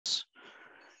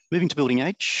Moving to Building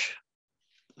H,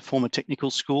 former technical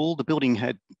school. The building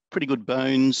had pretty good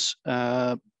bones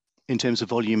in terms of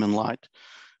volume and light,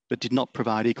 but did not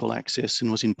provide equal access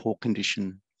and was in poor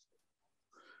condition.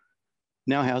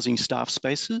 Now housing staff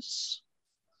spaces,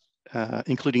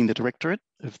 including the directorate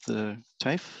of the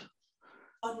TAFE.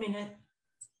 1 minute.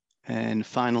 And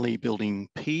finally, Building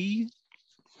P,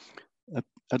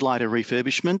 a lighter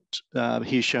refurbishment,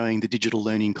 here showing the digital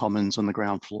learning commons on the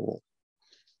ground floor.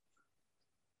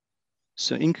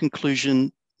 So in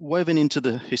conclusion, woven into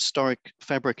the historic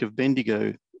fabric of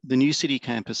Bendigo, the new city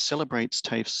campus celebrates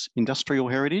TAFE's industrial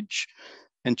heritage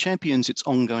and champions its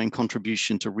ongoing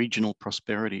contribution to regional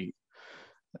prosperity.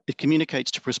 It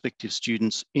communicates to prospective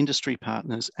students, industry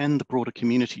partners, and the broader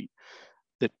community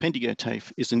that Bendigo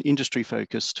TAFE is an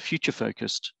industry-focused,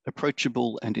 future-focused,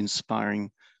 approachable and inspiring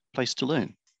place to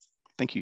learn.